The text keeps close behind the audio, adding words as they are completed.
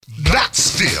That's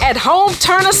still. At home,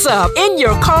 turn us up. In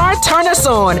your car, turn us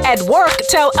on. At work,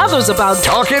 tell others about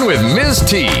Talking with Ms.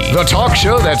 T, the talk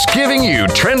show that's giving you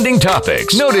trending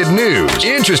topics, noted news,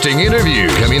 interesting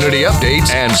interviews, community updates,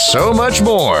 and so much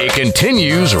more. It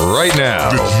continues right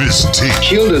now. With Ms. T.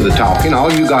 She'll do the talking. All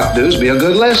you got to do is be a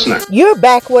good listener. You're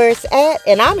back where it's at,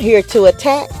 and I'm here to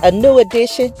attack a new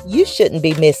edition you shouldn't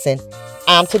be missing.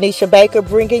 I'm Tanisha Baker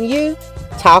bringing you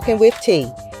Talking with T,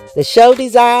 the show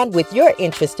designed with your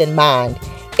interest in mind.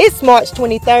 It's March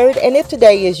 23rd, and if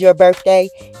today is your birthday,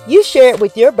 you share it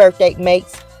with your birthday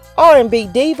mates, R&B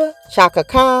diva Chaka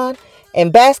Khan,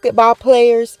 and basketball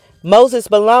players Moses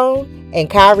Malone and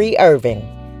Kyrie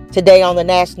Irving. Today on the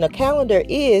national calendar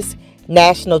is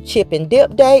National Chip and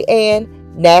Dip Day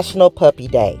and National Puppy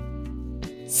Day.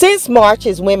 Since March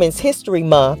is Women's History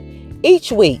Month,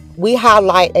 each week we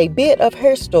highlight a bit of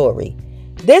her story.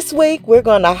 This week we're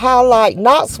going to highlight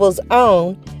Knoxville's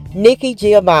own Nikki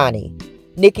Giovanni.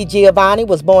 Nikki Giovanni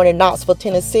was born in Knoxville,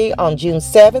 Tennessee on June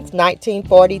 7,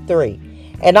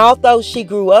 1943. And although she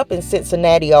grew up in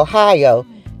Cincinnati, Ohio,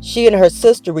 she and her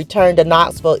sister returned to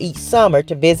Knoxville each summer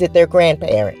to visit their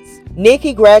grandparents.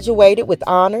 Nikki graduated with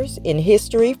honors in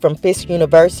history from Fisk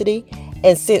University,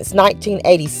 and since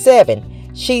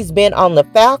 1987, she's been on the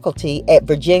faculty at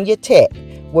Virginia Tech,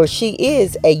 where she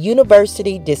is a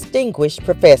university distinguished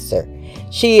professor.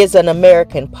 She is an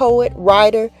American poet,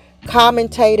 writer,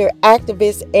 commentator,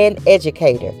 activist, and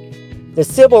educator. The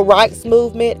Civil Rights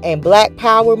Movement and Black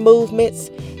Power movements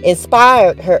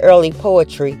inspired her early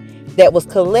poetry that was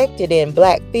collected in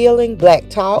Black Feeling, Black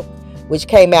Talk, which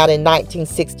came out in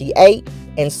 1968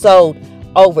 and sold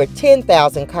over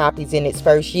 10,000 copies in its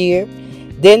first year.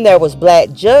 Then there was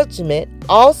Black Judgment,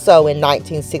 also in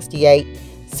 1968,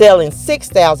 selling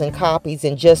 6,000 copies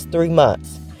in just 3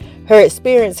 months. Her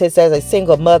experiences as a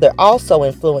single mother also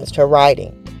influenced her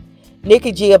writing.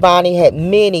 Nikki Giovanni had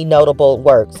many notable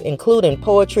works, including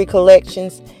poetry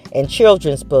collections and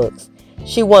children's books.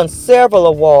 She won several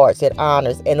awards and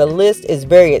honors, and the list is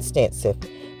very extensive.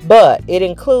 But it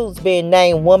includes being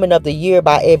named Woman of the Year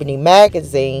by Ebony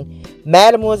Magazine,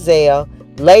 Mademoiselle,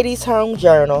 Ladies' Home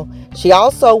Journal. She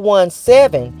also won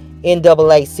 7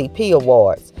 NAACP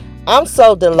awards. I'm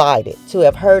so delighted to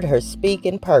have heard her speak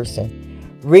in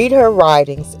person, read her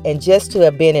writings, and just to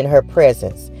have been in her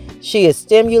presence. She is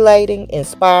stimulating,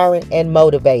 inspiring, and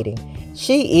motivating.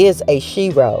 She is a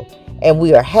shero, and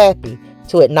we are happy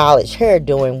to acknowledge her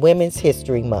during Women's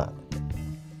History Month.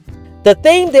 The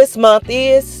theme this month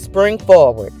is Spring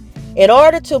Forward. In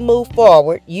order to move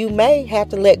forward, you may have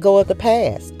to let go of the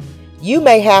past. You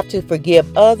may have to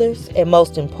forgive others, and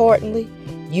most importantly,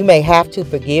 you may have to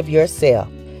forgive yourself.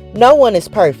 No one is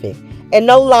perfect, and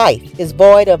no life is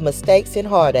void of mistakes and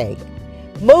heartache.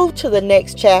 Move to the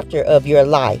next chapter of your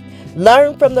life.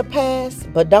 Learn from the past,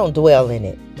 but don't dwell in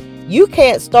it. You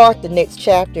can't start the next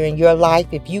chapter in your life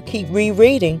if you keep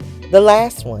rereading the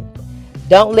last one.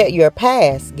 Don't let your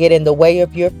past get in the way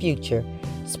of your future.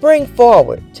 Spring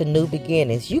forward to new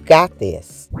beginnings. You got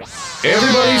this.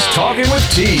 Everybody's Talking with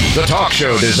T, the talk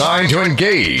show designed to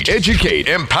engage, educate,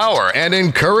 empower, and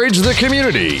encourage the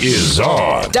community is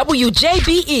on.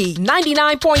 WJBE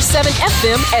 99.7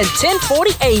 FM and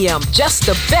 1040 AM. Just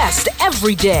the best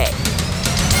every day.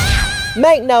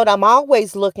 Make note, I'm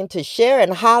always looking to share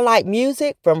and highlight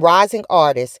music from rising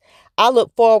artists. I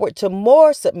look forward to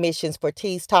more submissions for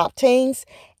T's Top Teens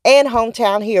and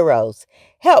Hometown Heroes.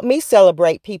 Help me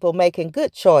celebrate people making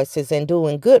good choices and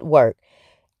doing good work,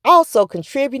 also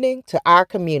contributing to our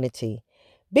community.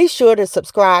 Be sure to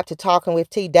subscribe to Talking with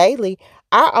T Daily,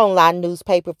 our online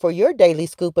newspaper for your daily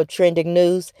scoop of trending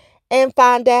news, and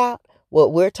find out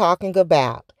what we're talking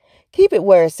about. Keep it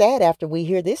where it's at after we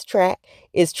hear this track.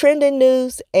 It's trending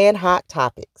news and hot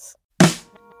topics.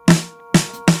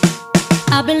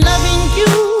 I've been loving you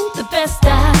the best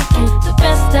I can, the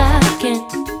best I can.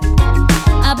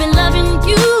 I've been loving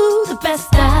you the best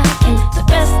I can, the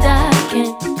best I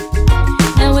can.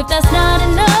 Now if that's not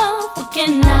enough, what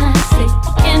can I say,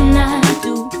 what can I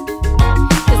do?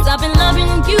 'Cause I've been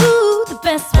loving you the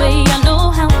best way I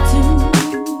know how to.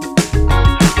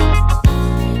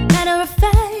 Matter of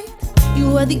fact,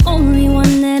 you are the only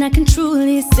one that I can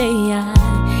truly say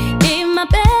I gave my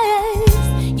best.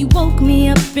 You woke me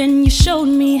up and you showed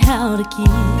me how to keep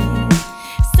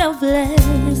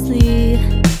selflessly.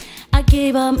 I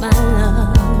gave up my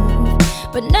love,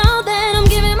 but now that I'm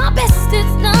giving my best,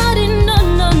 it's not enough,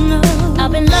 no, no.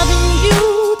 I've been loving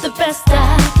you the best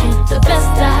I can, the best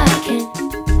I can.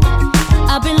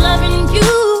 I've been loving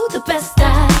you the best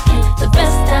I can, the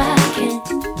best I can.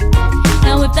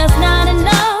 Now if that's not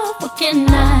enough, what can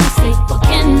I say, what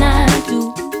can I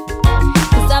do?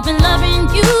 'Cause I've been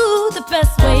loving you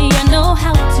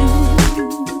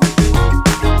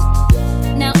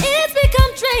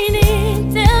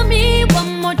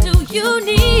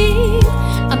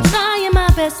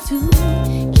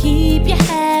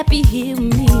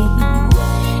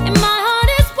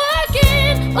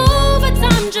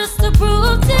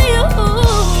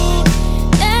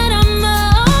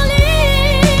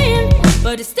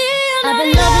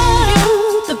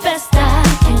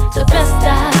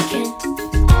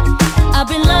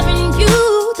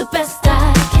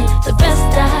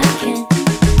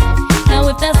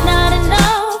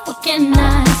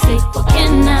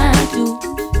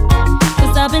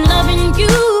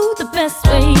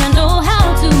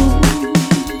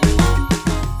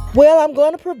Well, I'm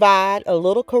going to provide a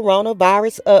little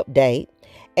coronavirus update.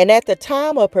 And at the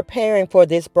time of preparing for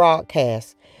this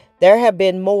broadcast, there have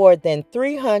been more than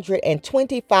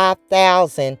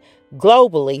 325,000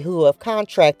 globally who have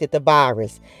contracted the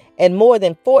virus, and more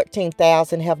than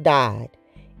 14,000 have died.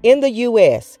 In the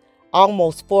U.S.,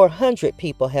 almost 400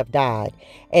 people have died,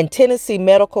 and Tennessee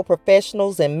medical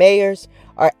professionals and mayors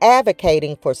are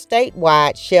advocating for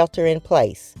statewide shelter in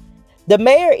place. The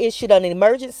mayor issued an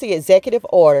emergency executive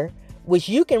order, which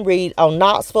you can read on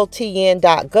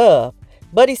knoxvilletn.gov,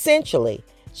 but essentially,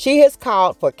 she has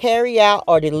called for carry-out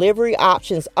or delivery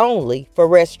options only for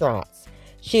restaurants.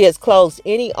 She has closed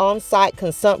any on-site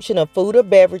consumption of food or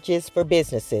beverages for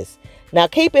businesses. Now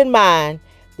keep in mind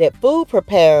that food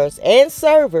preparers and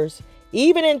servers,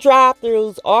 even in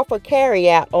drive-thrus or for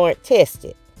carry-out, aren't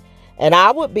tested. And I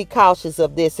would be cautious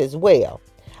of this as well.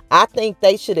 I think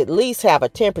they should at least have a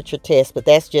temperature test, but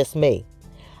that's just me.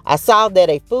 I saw that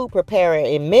a food preparer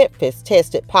in Memphis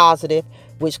tested positive,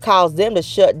 which caused them to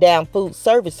shut down food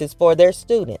services for their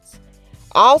students.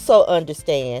 Also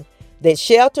understand that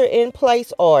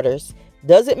shelter-in-place orders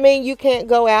doesn't mean you can't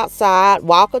go outside,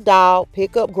 walk a dog,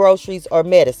 pick up groceries or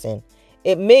medicine.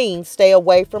 It means stay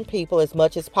away from people as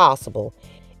much as possible.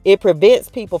 It prevents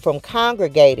people from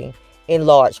congregating in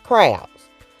large crowds.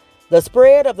 The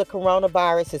spread of the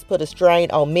coronavirus has put a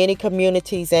strain on many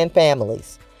communities and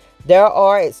families. There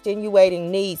are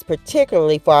extenuating needs,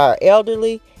 particularly for our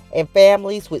elderly and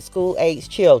families with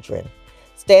school-aged children.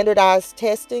 Standardized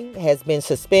testing has been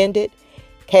suspended.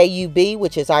 KUB,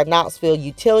 which is our Knoxville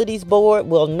Utilities Board,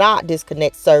 will not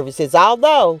disconnect services,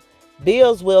 although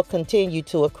bills will continue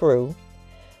to accrue.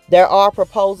 There are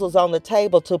proposals on the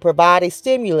table to provide a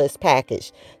stimulus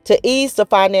package to ease the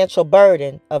financial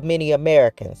burden of many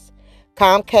Americans.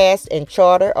 Comcast and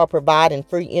Charter are providing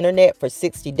free internet for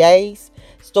 60 days.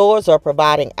 Stores are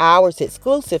providing hours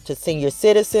exclusive to senior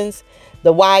citizens.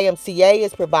 The YMCA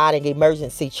is providing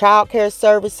emergency child care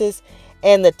services.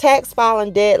 And the tax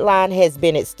filing deadline has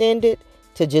been extended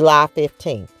to July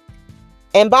 15th.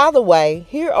 And by the way,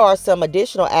 here are some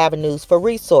additional avenues for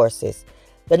resources.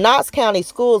 The Knox County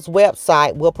Schools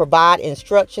website will provide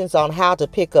instructions on how to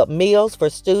pick up meals for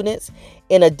students,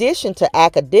 in addition to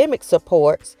academic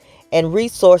supports and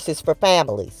resources for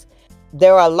families.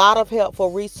 There are a lot of helpful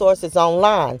resources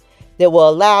online that will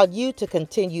allow you to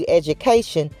continue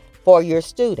education for your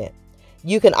student.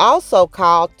 You can also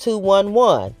call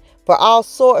 211 for all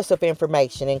sorts of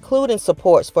information, including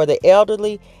supports for the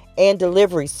elderly and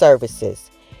delivery services.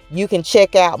 You can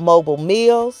check out mobile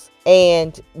meals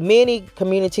and many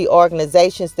community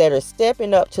organizations that are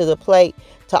stepping up to the plate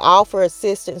to offer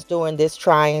assistance during this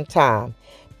trying time.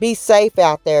 Be safe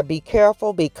out there, be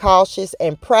careful, be cautious,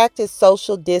 and practice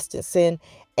social distancing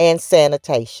and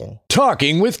sanitation.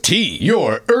 Talking with T,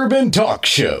 your urban talk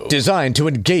show, designed to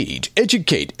engage,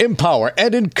 educate, empower,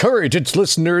 and encourage its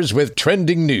listeners with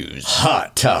trending news,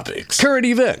 hot topics, current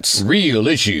events, real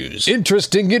issues,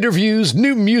 interesting interviews,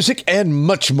 new music, and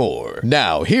much more.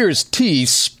 Now, here's T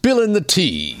spilling the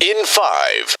tea in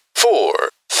 5, 4,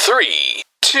 3,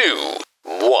 2,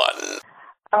 1.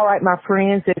 All right, my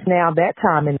friends, it's now that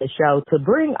time in the show to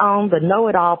bring on the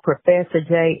know-it-all Professor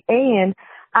J and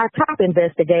our top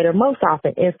investigator, most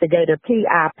often instigator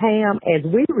P.I. Pam, as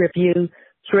we review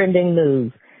trending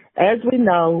news. As we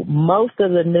know, most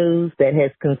of the news that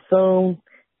has consumed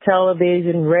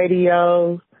television,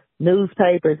 radio,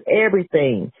 newspapers,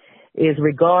 everything is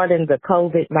regarding the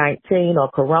COVID-19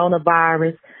 or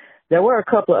coronavirus. There were a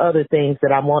couple of other things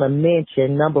that I want to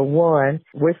mention. Number one,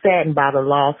 we're saddened by the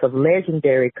loss of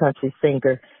legendary country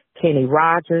singer Kenny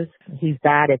Rogers. He's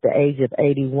died at the age of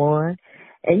 81.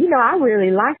 And, you know, I really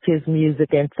liked his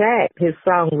music. In fact, his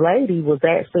song Lady was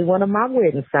actually one of my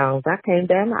wedding songs. I came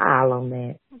down the aisle on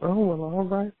that. Oh, well, all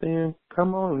right then.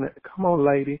 Come on,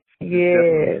 lady.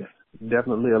 Yes.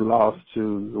 Definitely a loss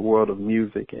to the world of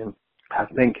music. And I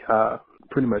think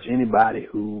pretty much anybody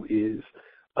who is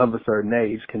of a certain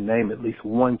age can name at least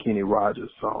one Kenny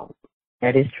Rogers song.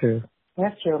 That is true.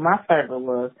 That's true. My favorite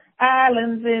was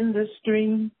Islands in the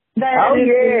Stream. Oh,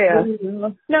 yeah.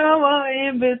 No more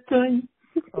in between.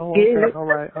 Oh, okay. All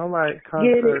right.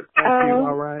 Concert. Thank you.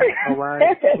 All right.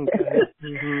 Okay.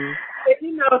 Mm-hmm.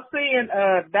 You know, seeing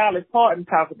Dolly Parton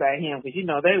talk about him, because, you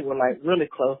know, they were, like, really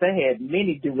close. They had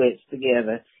many duets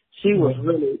together. She was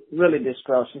really, really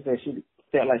distraught. She said she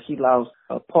felt like she lost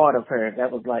a part of her.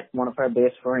 That was, like, one of her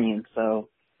best friends. So,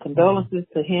 condolences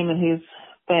to him and his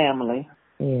family.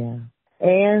 Yeah.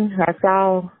 And I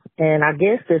saw, and I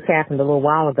guess this happened a little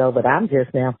while ago, but I'm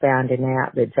just now finding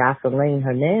out that Jocelyn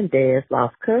Hernandez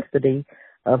lost custody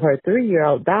of her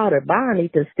 3-year-old daughter, Bonnie,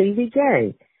 to Stevie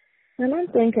J. And I'm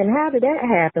thinking, how did that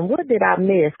happen? What did I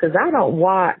miss? Because I don't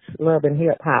watch Love and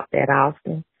Hip Hop that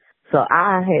often, so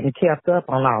I hadn't kept up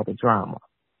on all the drama.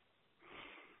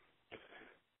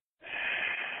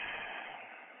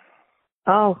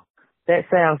 Oh, that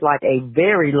sounds like a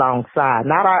very long sigh.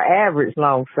 Not our average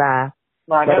long sigh,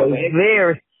 but a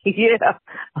very,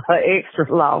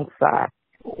 extra long sigh.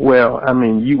 Well, I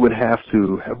mean, you would have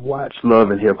to have watched Love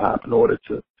and Hip Hop in order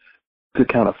to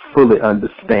kind of fully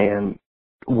understand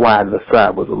why the sigh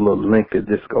was a little lengthy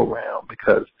this go round.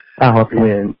 Because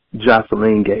when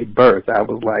Jocelyn gave birth, I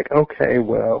was like, okay,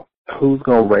 well, who's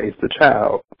going to raise the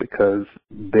child? Because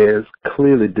there's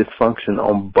clearly dysfunction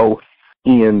on both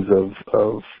ends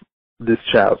of this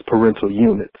child's parental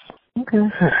units. Okay.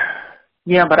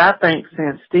 Yeah, but I think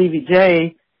since Stevie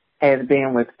J has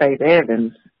been with Faith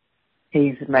Evans,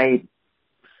 he's made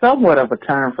somewhat of a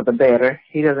turn for the better.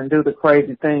 He doesn't do the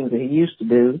crazy things that he used to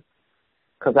do,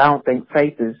 because I don't think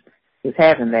Faith is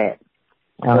having that.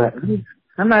 But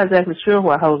I'm not exactly sure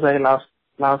why Jose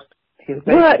lost his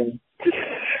baby.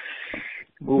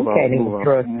 Move you on. Can't even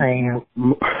trust Sam.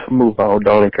 Move on.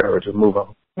 Don't encourage her. Move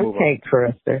on. I can't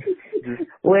trust her.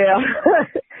 Well,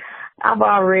 I've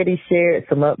already shared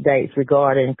some updates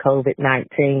regarding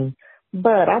COVID-19,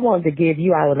 but I wanted to give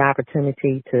you all an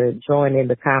opportunity to join in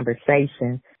the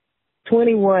conversation.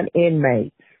 21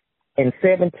 inmates and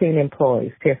 17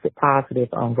 employees tested positive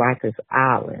on Rikers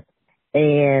Island.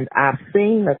 And I've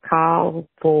seen a call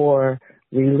for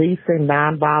releasing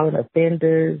nonviolent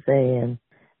offenders and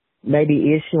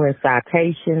maybe issuing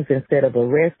citations instead of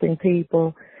arresting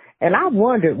people. And I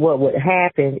wondered what would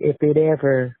happen if it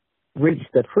ever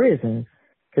reached the prisons,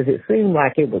 because it seemed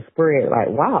like it would spread like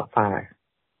wildfire.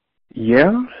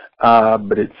 Yeah,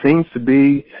 but it seems to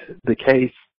be the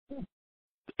case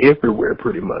everywhere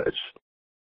pretty much.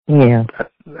 Yeah.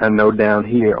 I know down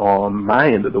here on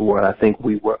my end of the world, I think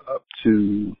we were up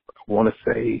to, I want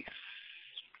to say,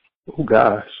 oh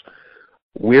gosh,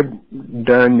 we're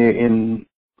done there in,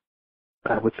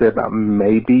 I would say about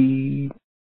maybe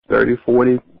 30,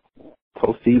 40,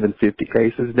 close to even 50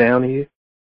 cases down here.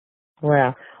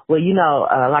 Well, you know,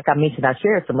 like I mentioned, I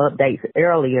shared some updates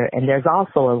earlier, and there's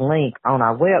also a link on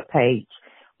our webpage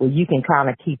where you can kind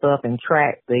of keep up and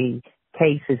track the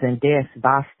cases and deaths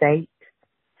by state.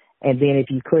 And then if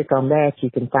you click on that, you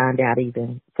can find out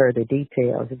even further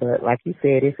details. But like you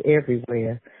said, it's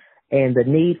everywhere. And the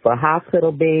need for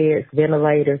hospital beds,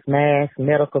 ventilators, masks,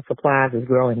 medical supplies is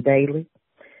growing daily.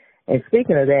 And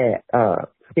speaking of that,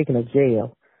 speaking of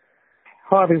jail,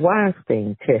 Harvey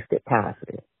Weinstein tested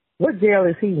positive. What jail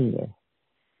is he in?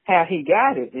 How he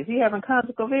got it? Is he having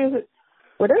conjugal visits?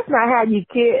 Well, that's not how you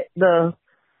get the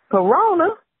corona.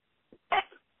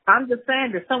 I'm just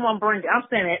saying, did someone bring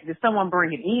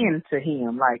it in to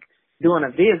him, like doing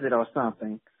a visit or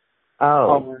something?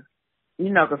 Oh. You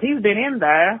know, because he's been in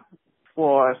there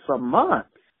for some months.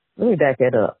 Let me back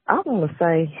that up. I want to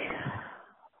say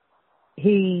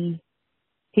he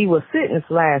was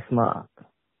sentenced last month.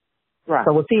 Right.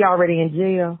 So was he already in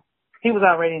jail? He was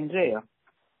already in jail.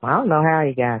 I don't know how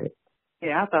he got it.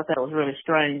 Yeah, I thought that was really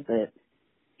strange that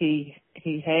he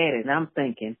had it. And I'm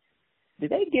thinking,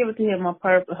 did they give it to him on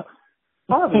purpose?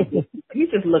 He's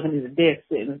just looking at the death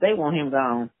sentence. They want him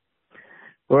gone.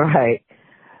 Right.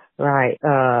 I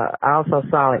also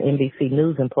saw an NBC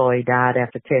News employee died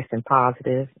after testing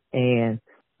positive. And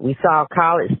we saw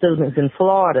college students in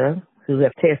Florida who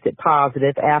have tested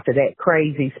positive after that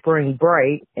crazy spring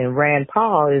break. And Rand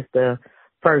Paul is the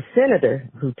first senator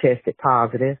who tested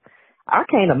positive. I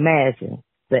can't imagine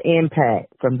the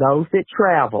impact from those that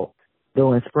traveled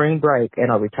during spring break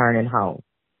and are returning home.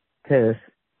 Because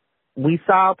we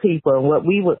saw people in what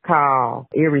we would call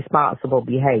irresponsible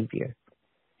behavior.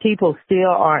 People still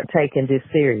aren't taking this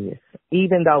serious.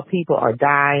 Even though people are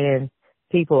dying,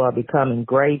 people are becoming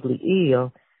gravely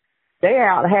ill, they're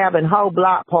out having whole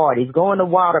block parties, going to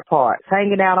water parks,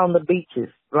 hanging out on the beaches.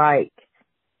 Like,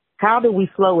 how do we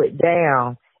slow it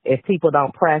down if people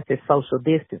don't practice social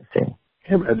distancing?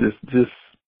 Yeah, just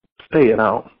stay at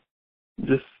home.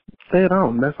 Just stay at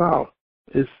home. That's all.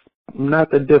 It's not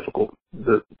that difficult.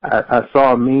 I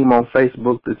saw a meme on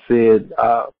Facebook that said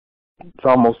it's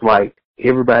almost like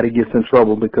everybody gets in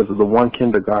trouble because of the one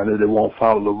kindergartner that won't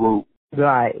follow the rule.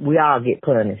 Right. We all get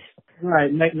punished.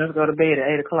 Right. Making us go to bed at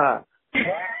 8 o'clock.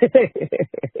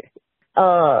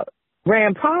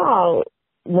 Rand Paul,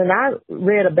 when I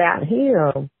read about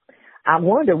him, I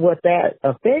wondered what that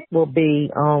effect will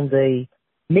be on the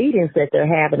meetings that they're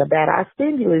having about our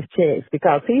stimulus checks,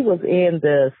 because he was in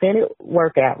the Senate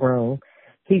workout room.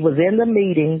 He was in the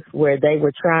meetings where they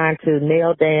were trying to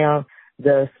nail down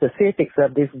the specifics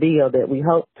of this bill that we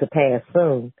hope to pass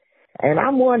soon. And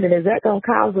I'm wondering, is that going to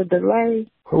cause a delay?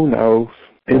 Who knows?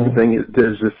 Everything is,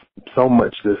 there's just so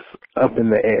much that's up in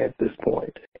the air at this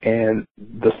point. And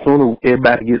the sooner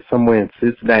everybody gets somewhere and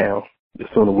sits down, the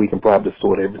sooner we can probably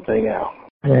sort everything out.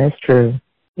 That's true.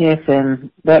 Yes,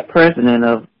 and that president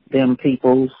of them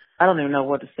peoples, I don't even know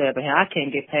what to say about him. I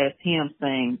can't get past him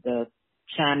saying the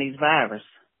Chinese virus.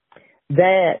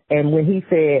 That, and when he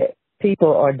said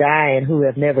people are dying who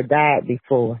have never died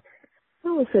before, I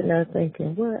was sitting there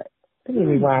thinking, what? Let me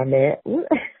rewind that.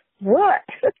 What?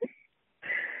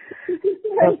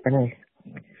 Okay.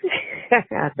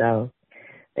 I know.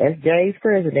 That's Jay's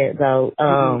president, though.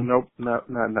 Nope,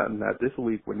 not this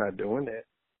week. We're not doing that.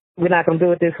 We're not going to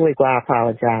do it this week. Well, I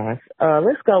apologize.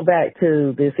 Let's go back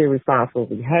to this irresponsible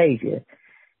behavior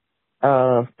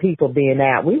of people being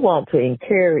out. We want to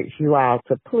encourage you all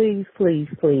to please, please,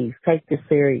 please take this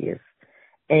serious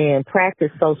and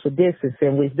practice social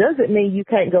distancing, which doesn't mean you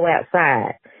can't go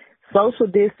outside. Social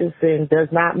distancing does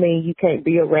not mean you can't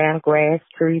be around grass,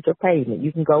 trees, or pavement.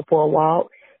 You can go for a walk.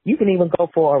 You can even go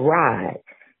for a ride.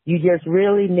 You just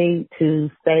really need to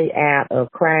stay out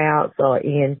of crowds or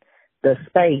in the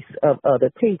space of other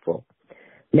people.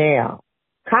 Now,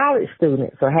 college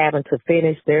students are having to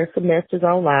finish their semesters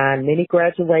online. Many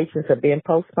graduations have been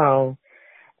postponed.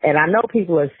 And I know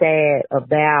people are sad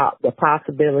about the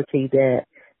possibility that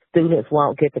students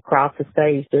won't get to cross the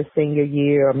stage their senior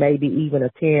year or maybe even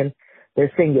attend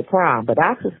their senior prom. But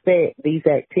I suspect these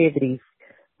activities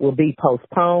will be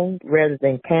postponed rather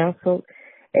than canceled,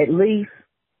 at least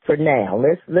for now.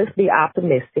 Let's be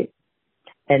optimistic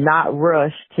and not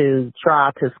rush to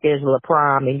try to schedule a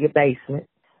prom in your basement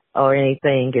or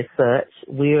anything as such.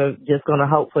 We're just going to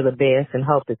hope for the best and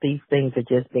hope that these things are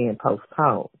just being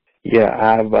postponed. Yeah,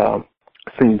 I've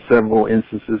seen several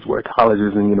instances where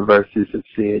colleges and universities have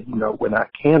said, we're not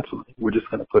canceling. We're just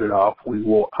going to put it off. We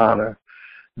will honor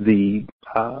the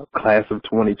class of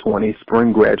 2020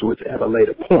 spring graduates at a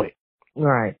later point.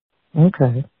 Right.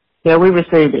 Okay. Yeah, we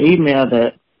received an email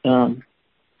that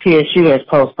PSU has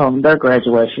postponed their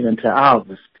graduation until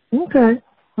August. Okay.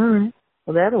 All right.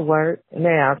 Well, that'll work.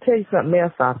 Now, I'll tell you something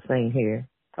else I've seen here.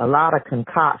 A lot of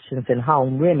concoctions and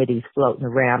home remedies floating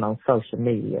around on social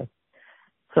media.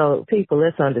 So, people,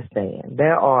 let's understand.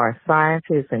 There are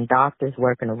scientists and doctors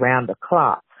working around the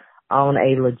clock on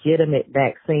a legitimate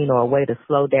vaccine or a way to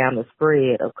slow down the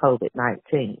spread of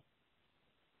COVID-19.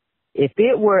 If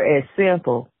it were as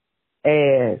simple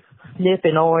as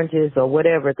sniffing oranges or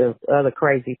whatever the other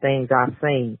crazy things I've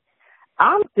seen,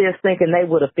 I'm just thinking they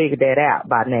would have figured that out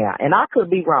by now. And I could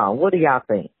be wrong. What do y'all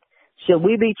think? Should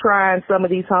we be trying some of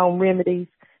these home remedies,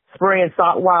 spraying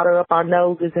salt water up our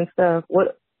noses and stuff?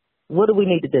 What do we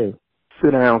need to do?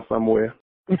 Sit down somewhere.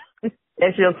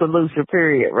 That's your solution,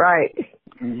 period, right?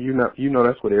 You know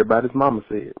that's what everybody's mama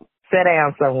said. Sit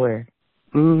down somewhere.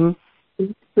 Mm-hmm.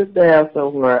 Sit down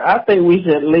somewhere. I think we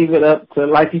should leave it up to,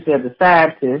 like you said, the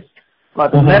scientists or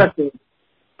the medical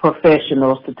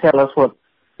professionals to tell us what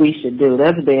we should do.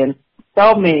 There's been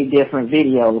so many different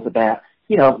videos about,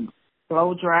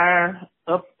 blow dryer,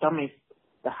 the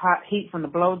hot heat from the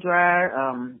blow dryer,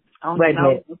 on Wait a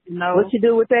minute. What you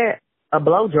do with that? A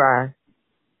blow dryer?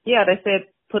 Yeah, they said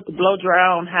put the blow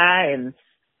dryer on high and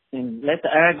let the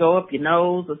air go up your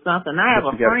nose or something. I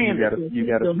have a friend.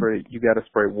 You gotta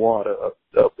spray water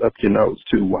up your nose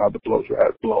too while the blow dryer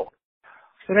is blowing.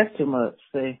 So that's too much.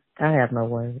 See, I have no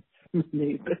words.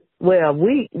 Well,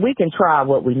 we can try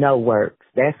what we know works.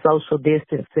 That's social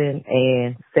distancing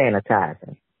and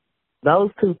sanitizing.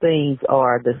 Those two things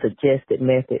are the suggested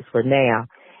methods for now.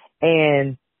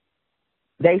 And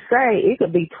they say it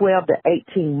could be 12 to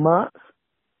 18 months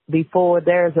before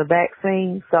there's a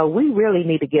vaccine. So we really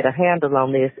need to get a handle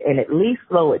on this and at least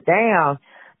slow it down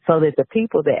so that the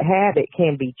people that have it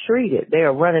can be treated.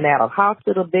 They're running out of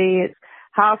hospital beds,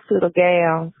 hospital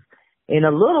gowns. In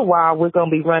a little while, we're going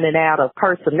to be running out of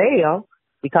personnel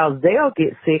because they'll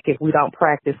get sick if we don't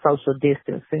practice social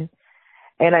distancing.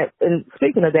 And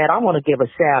speaking of that, I want to give a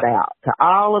shout out to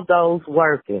all of those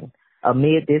working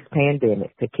amid this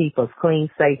pandemic to keep us clean,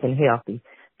 safe, and healthy.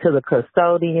 To the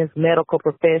custodians, medical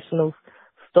professionals,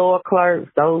 store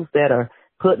clerks, those that are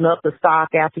putting up the stock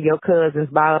after your cousins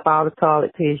buy up all the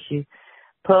toilet tissue,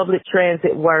 public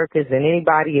transit workers, and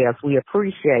anybody else. We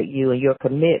appreciate you and your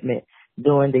commitment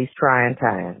during these trying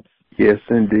times. Yes,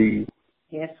 indeed.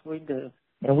 Yes, we do.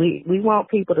 And we want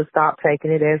people to stop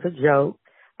taking it as a joke.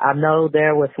 I know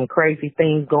there were some crazy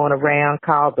things going around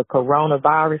called the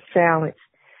coronavirus challenge,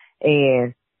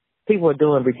 and people are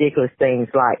doing ridiculous things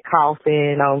like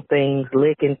coughing on things,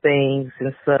 licking things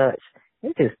and such.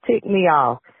 It just ticked me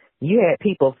off. You had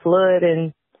people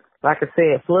flooding, like I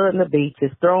said, flooding the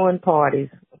beaches, throwing parties,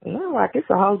 And I'm like, it's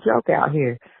a whole joke out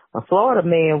here. A Florida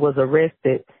man was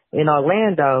arrested in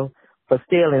Orlando for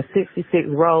stealing 66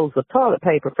 rolls of toilet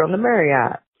paper from the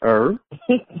Marriott.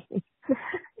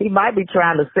 He might be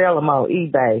trying to sell them on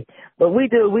eBay. But we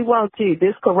want you,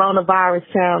 this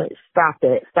coronavirus challenge, stop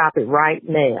that. Stop it right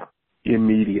now.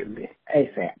 Immediately.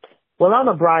 ASAP. Well, on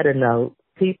a brighter note,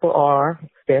 people are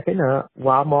stepping up.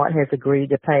 Walmart has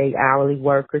agreed to pay hourly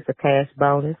workers a cash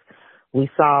bonus. We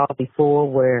saw before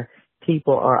where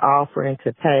people are offering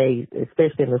to pay,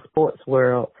 especially in the sports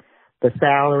world, the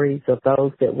salaries of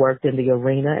those that worked in the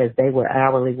arena as they were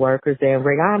hourly workers. And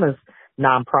Rihanna's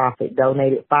nonprofit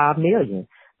donated $5 million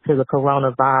to the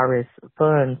coronavirus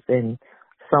funds and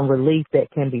some relief that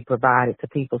can be provided to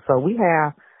people. So we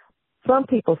have some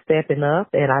people stepping up,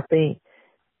 and I think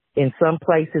in some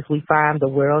places we find the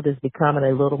world is becoming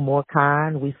a little more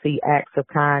kind. We see acts of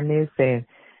kindness and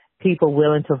people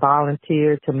willing to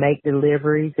volunteer to make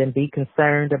deliveries and be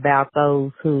concerned about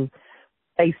those who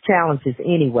face challenges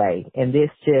anyway. And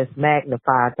this just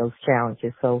magnified those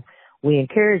challenges. So we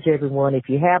encourage everyone, if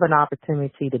you have an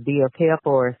opportunity to be of help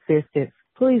or assistance,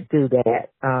 please do that.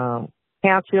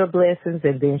 Count your blessings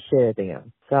and then share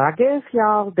them. So I guess,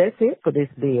 y'all, that's it for this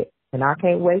bit. And I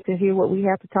can't wait to hear what we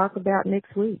have to talk about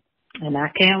next week. And I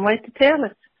can't wait to tell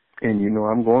it. And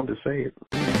I'm going to say it.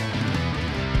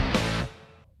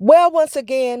 Well, once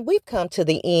again, we've come to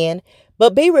the end,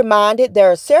 but be reminded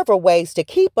there are several ways to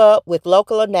keep up with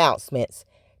local announcements.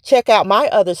 Check out my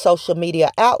other social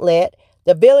media outlet,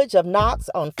 The Village of Knox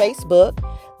on Facebook,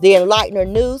 The Enlightener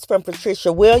News from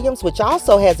Patricia Williams, which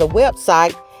also has a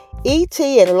website,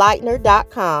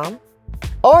 etenlightener.com,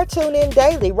 or tune in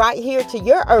daily right here to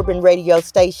your urban radio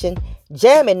station,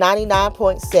 Jammin'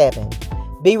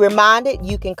 99.7. Be reminded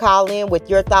you can call in with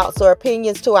your thoughts or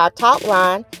opinions to our talk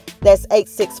line. That's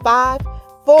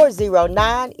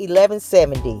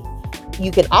 865-409-1170.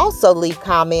 You can also leave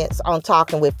comments on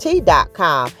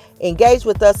talkingwitht.com. Engage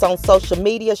with us on social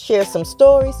media, share some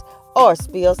stories, or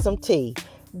spill some tea.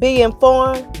 Be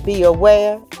informed, be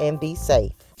aware, and be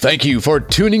safe. Thank you for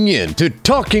tuning in to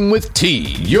Talking with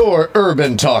T, your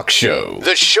urban talk show.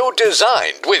 The show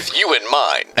designed with you in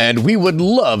mind. And we would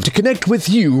love to connect with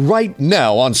you right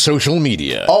now on social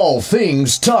media. All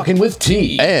things Talking with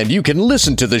T. And you can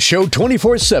listen to the show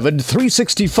 24/7,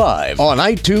 365 on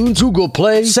iTunes, Google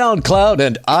Play, SoundCloud,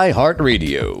 and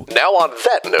iHeartRadio. Now on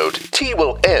that note, T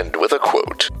will end with a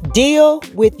quote. Deal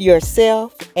with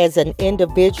yourself as an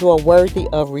individual worthy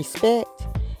of respect,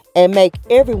 and make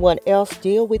everyone else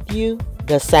deal with you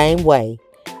the same way.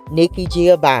 Nikki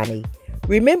Giovanni.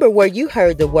 Remember where you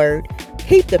heard the word.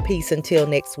 Keep the peace until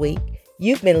next week.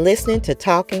 You've been listening to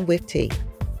Talking with T.